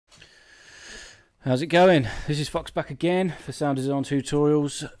How's it going? This is Fox back again for sound design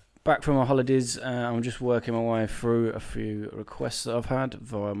tutorials. Back from my holidays. I'm just working my way through a few requests that I've had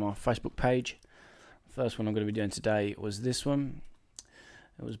via my Facebook page. The first one I'm going to be doing today was this one.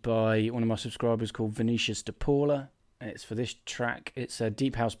 It was by one of my subscribers called Vinicius de Paula. It's for this track. It's a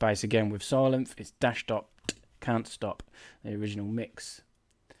deep house bass again with Sylenth. It's Dashdot, Can't Stop, the original mix.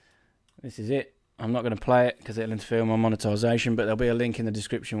 This is it. I'm not going to play it because it'll interfere with my monetization, but there'll be a link in the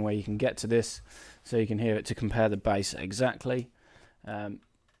description where you can get to this so you can hear it to compare the bass exactly.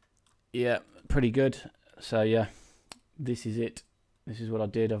 Yeah, pretty good. So yeah, this is it. This is what I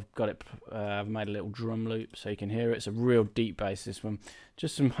did. I've got it. I've made a little drum loop so you can hear it. It's a real deep bass, this one.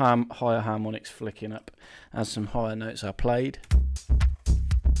 Just some higher harmonics flicking up as some higher notes are played.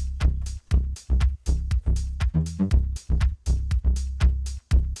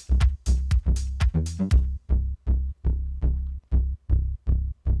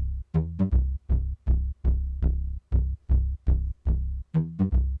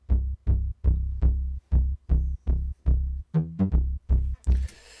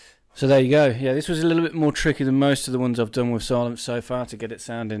 So there you go. Yeah, this was a little bit more tricky than most of the ones I've done with Sylenth so far to get it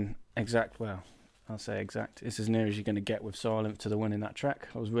sounding exact. Well, I'll say exact. It's as near as you're going to get with Sylenth to the one in that track.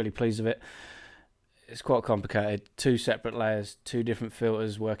 I was really pleased with it. It's quite complicated. 2 separate layers, 2 different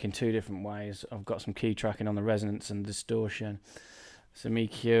filters working 2 different ways. I've got some key tracking on the resonance and distortion, some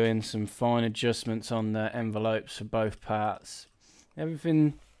EQing, some fine adjustments on the envelopes for both parts.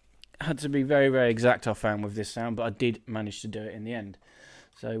 Everything had to be very, very exact, I found, with this sound, but I did manage to do it in the end.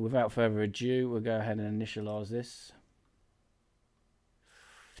 So without further ado, we'll go ahead and initialize this.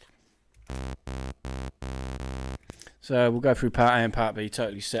 So we'll go through part A and part B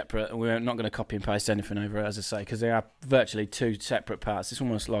totally separate, and we're not going to copy and paste anything over it, as I say, because they are virtually 2 separate parts. It's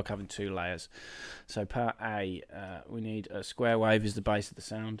almost like having 2 layers. So part A, we need a square wave as the base of the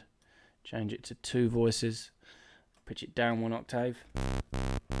sound. Change it to 2 voices. Pitch it down 1 octave.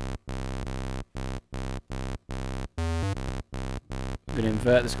 We're going to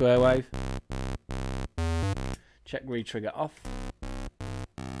invert the square wave. Check retrigger off.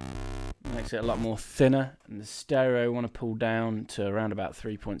 Makes it a lot more thinner. And the stereo we want to pull down to around about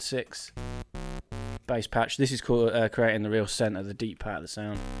 3.6. Bass patch. This is called creating the real center, the deep part of the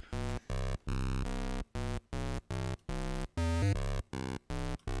sound.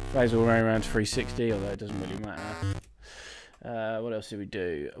 Phase will run around 360, although it doesn't really matter. What else do we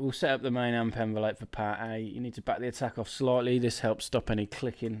do? We'll set up the main amp envelope for part A. You need to back the attack off slightly. This helps stop any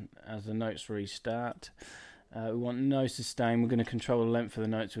clicking as the notes restart. We want no sustain. We're going to control the length of the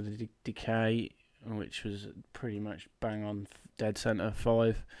notes with a decay, which was pretty much bang on dead center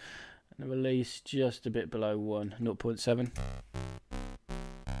 5. And the release just a bit below 1, 0.7.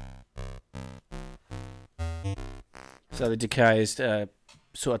 So the decay is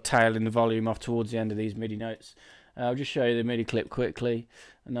sort of tailing the volume off towards the end of these MIDI notes. I'll just show you the MIDI clip quickly.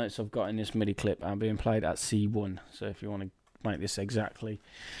 The notes I've got in this MIDI clip are being played at C1. So if you want to make this exactly,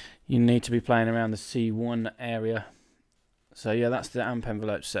 you need to be playing around the C1 area. So yeah, that's the amp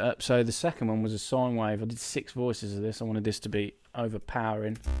envelope set up. So the second one was a sine wave. I did 6 voices of this. I wanted this to be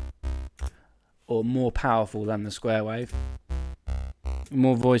overpowering or more powerful than the square wave. The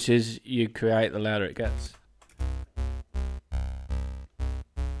more voices you create, the louder it gets.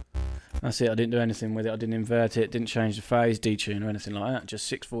 That's it. I didn't do anything with it. I didn't invert it, didn't change the phase, detune or anything like that. Just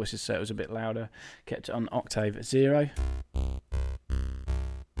 6 voices so it was a bit louder. Kept it on octave 0.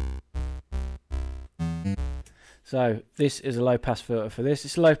 So this is a low pass filter for this.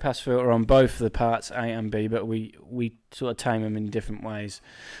 It's a low pass filter on both the parts A and B, but we sort of tame them in different ways.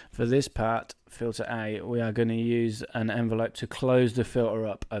 For this part, filter A, we are going to use an envelope to close the filter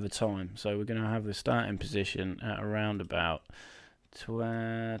up over time. So we're going to have the starting position at around about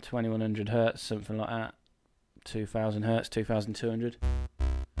 2100 hertz, something like that, 2000 hertz, 2200.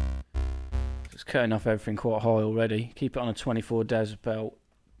 It's cutting off everything quite high already. Keep it on a 24 decibel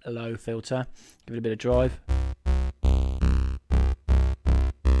low filter. Give it a bit of drive.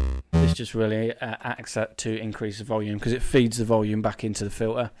 This just really acts to increase the volume because it feeds the volume back into the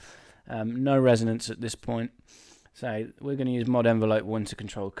filter. No resonance at this point. So we're going to use mod envelope 1 to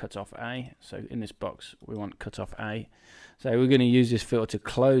control cutoff A. So in this box we want cutoff A. So we're going to use this filter to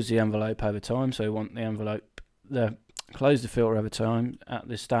close the envelope over time. So we want the envelope, close the filter over time. At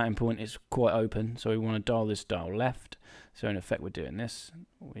the starting point it's quite open, so we want to dial this dial left. So in effect we're doing this.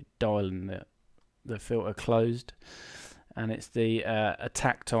 We're dialing the filter closed. And it's the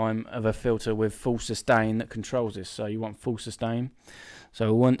attack time of a filter with full sustain that controls this. So you want full sustain.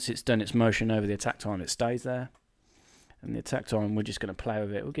 So once it's done its motion over the attack time, it stays there. And the attack time, we're just going to play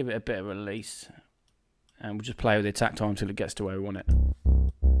with it. We'll give it a bit of release. And we'll just play with the attack time until it gets to where we want it.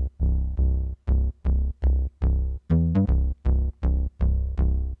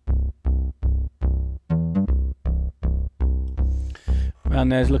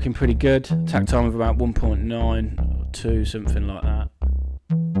 Sound there's looking pretty good. Attack time of about 1.9 or 2, something like that.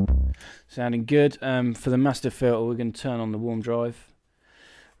 Sounding good. For the master filter, we're going to turn on the warm drive.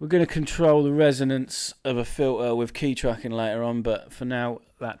 We're going to control the resonance of a filter with key tracking later on, but for now,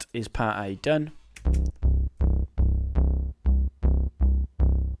 that is part A done.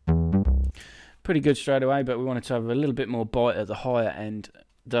 Pretty good straight away, but we wanted to have a little bit more bite at the higher end,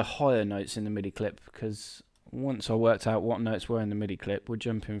 the higher notes in the MIDI clip, because once I worked out what notes were in the MIDI clip, we're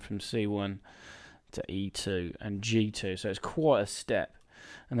jumping from C1 to E2 and G2, so it's quite a step.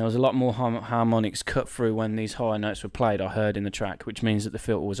 And there was a lot more harmonics cut through when these higher notes were played, I heard in the track, which means that the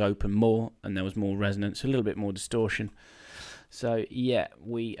filter was open more and there was more resonance, a little bit more distortion. So yeah,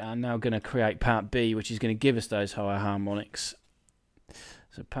 we are now going to create part B, which is going to give us those higher harmonics.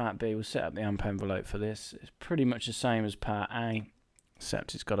 So part B, we'll set up the amp envelope for this. It's pretty much the same as part A,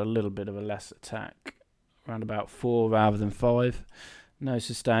 except it's got a little bit of a less attack, around about 4 rather than 5. No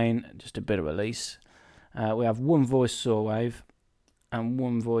sustain, just a bit of release. We have one voice saw wave and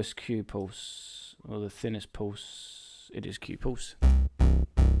one voice Q pulse, or the thinnest pulse, it is Q pulse.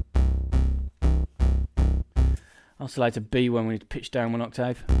 Oscillator B when we pitch down 1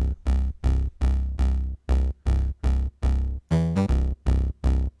 octave.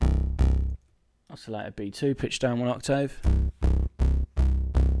 Oscillator B2, pitch down 1 octave.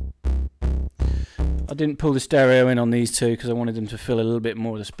 I didn't pull the stereo in on these two because I wanted them to fill a little bit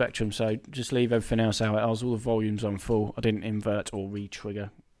more of the spectrum, so just leave everything else how it is, all the volumes on full. I didn't invert or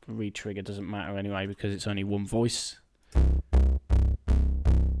re-trigger. Re-trigger doesn't matter anyway because it's only one voice.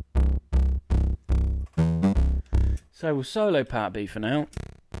 So we'll solo part B for now.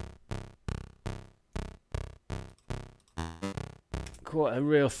 Quite a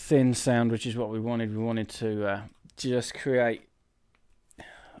real thin sound, which is what we wanted. We wanted to just create, I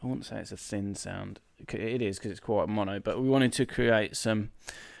wouldn't say it's a thin sound, it is because it's quite mono, but we wanted to create some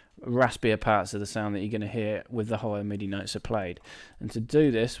raspier parts of the sound that you're going to hear with the higher MIDI notes are played. And to do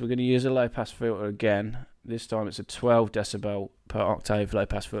this, we're going to use a low pass filter again. This time it's a 12 decibel per octave low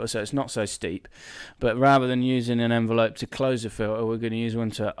pass filter, so it's not so steep. But rather than using an envelope to close the filter, we're going to use one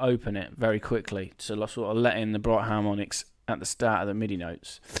to open it very quickly, to sort of let in the bright harmonics at the start of the MIDI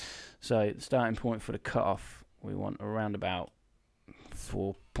notes. So the starting point for the cutoff, we want around about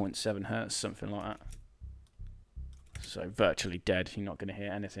 4.7 hertz, something like that. So virtually dead, you're not going to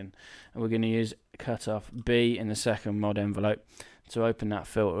hear anything. And we're going to use cutoff B in the second mod envelope to open that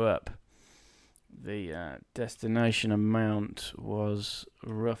filter up. The destination amount was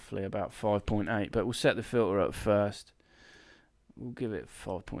roughly about 5.8, but we'll set the filter up first. We'll give it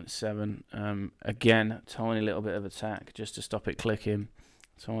 5.7. Again, tiny little bit of attack just to stop it clicking.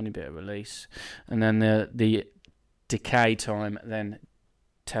 Tiny bit of release. And then the decay time then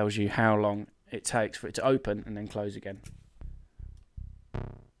tells you how long it takes for it to open and then close again.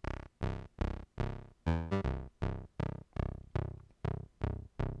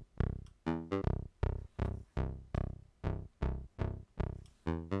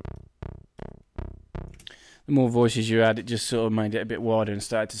 The more voices you add, it just sort of made it a bit wider and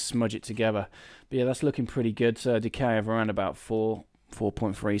started to smudge it together. But yeah, that's looking pretty good. So a decay of around about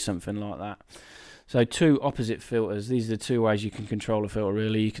 4.3, something like that. So two opposite filters. These are the two ways you can control a filter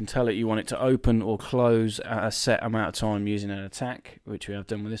really. You can tell it you want it to open or close at a set amount of time using an attack, which we have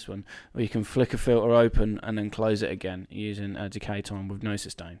done with this one. Or you can flick a filter open and then close it again using a decay time with no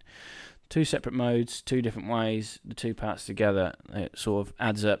sustain. Two separate modes, two different ways. The two parts together, it sort of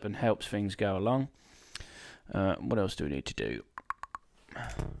adds up and helps things go along. What else do we need to do?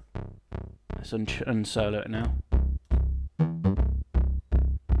 Let's unsolo it now.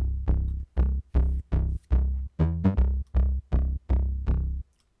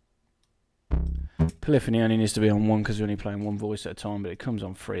 Polyphony only needs to be on 1 because we're only playing one voice at a time, but it comes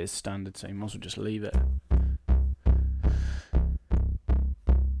on 3 as standard, so you might as well just leave it.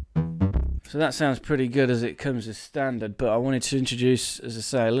 So that sounds pretty good as it comes as standard, but I wanted to introduce, as I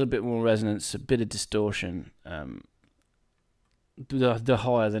say, a little bit more resonance, a bit of distortion. The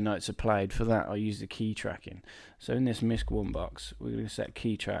higher the notes are played, for that I use the key tracking. So in this MISC1 box, we're going to set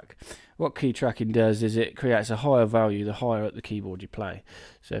key track. What key tracking does is it creates a higher value the higher up the keyboard you play.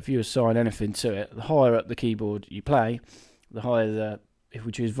 So if you assign anything to it, the higher up the keyboard you play, the higher the, if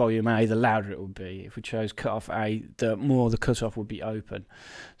we choose volume A, the louder it will be. If we chose cutoff A, the more the cutoff would be open.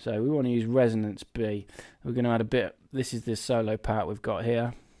 So we want to use resonance B. We're going to add a bit, this is the solo part we've got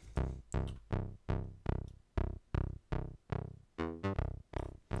here.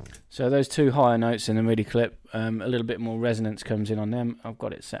 So those two higher notes in the MIDI clip, a little bit more resonance comes in on them. I've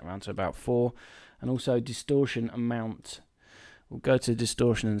got it set around to about 4. And also distortion amount, We'll go to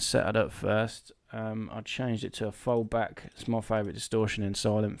distortion and set it up first. I changed it to a fold back. It's my favourite distortion in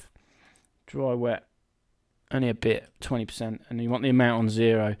Sylenth. Dry wet, only a bit, 20%, and you want the amount on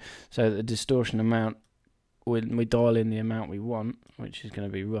 0, so that the distortion amount, when we dial in the amount we want, which is going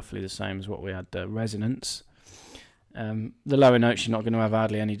to be roughly the same as what we had resonance. The lower notes you're not going to have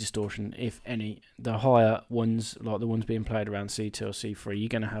hardly any distortion, if any. The higher ones, like the ones being played around C2 or C3, you're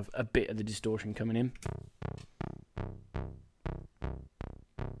going to have a bit of the distortion coming in.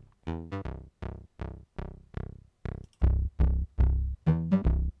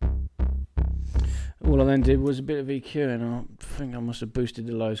 All I then did was a bit of EQ, and I think I must have boosted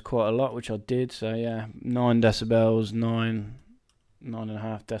the lows quite a lot, which I did. So yeah, 9 decibels,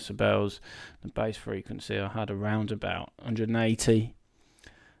 9.5 decibels. The bass frequency I had around about 180.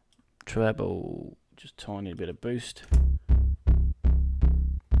 Treble, just tiny bit of boost.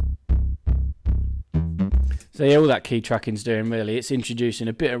 So yeah, all that key tracking's doing really, it's introducing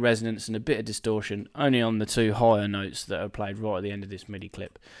a bit of resonance and a bit of distortion, only on the 2 higher notes that are played right at the end of this MIDI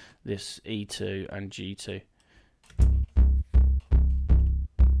clip, this E2 and G2.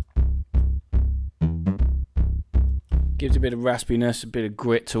 Gives a bit of raspiness, a bit of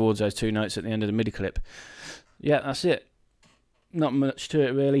grit towards those 2 notes at the end of the MIDI clip. Yeah, that's it. Not much to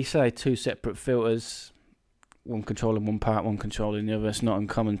it really. Say 2 separate filters, one controlling one part, one controlling the other. It's not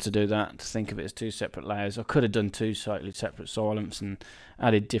uncommon to do that, to think of it as 2 separate layers. I could have done 2 slightly separate Sylenths and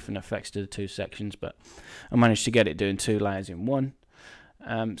added different effects to the 2 sections, but I managed to get it doing 2 layers in one.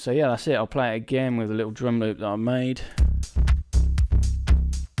 So yeah, that's it. I'll play it again with a little drum loop that I made.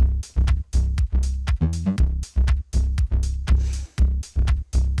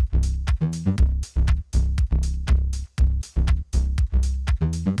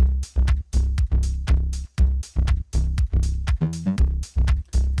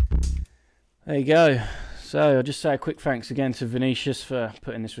 There you go. So I'll just say a quick thanks again to Vinicius for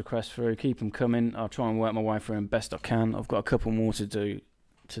putting this request through. Keep them coming. I'll try and work my way through them best I can. I've got a couple more to do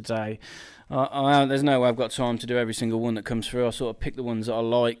today. There's no way I've got time to do every single one that comes through. I sort of pick the ones that I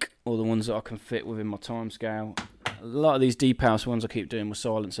like, or the ones that I can fit within my time scale. A lot of these deep house ones I keep doing with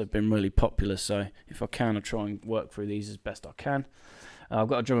Sylenth have been really popular, so if I can, I'll try and work through these as best I can. I've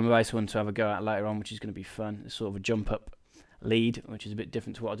got a drum and bass one to have a go at later on, which is going to be fun. It's sort of a jump up lead, which is a bit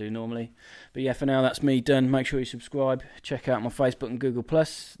different to what I do normally. But yeah, for now that's me done. Make sure you subscribe, check out my Facebook and Google+.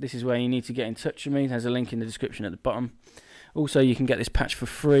 This is where you need to get in touch with me. There's a link in the description at the bottom. Also, you can get this patch for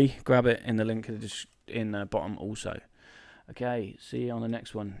free. Grab it in the link in the bottom also. Okay, see you on the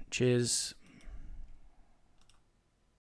next one. Cheers.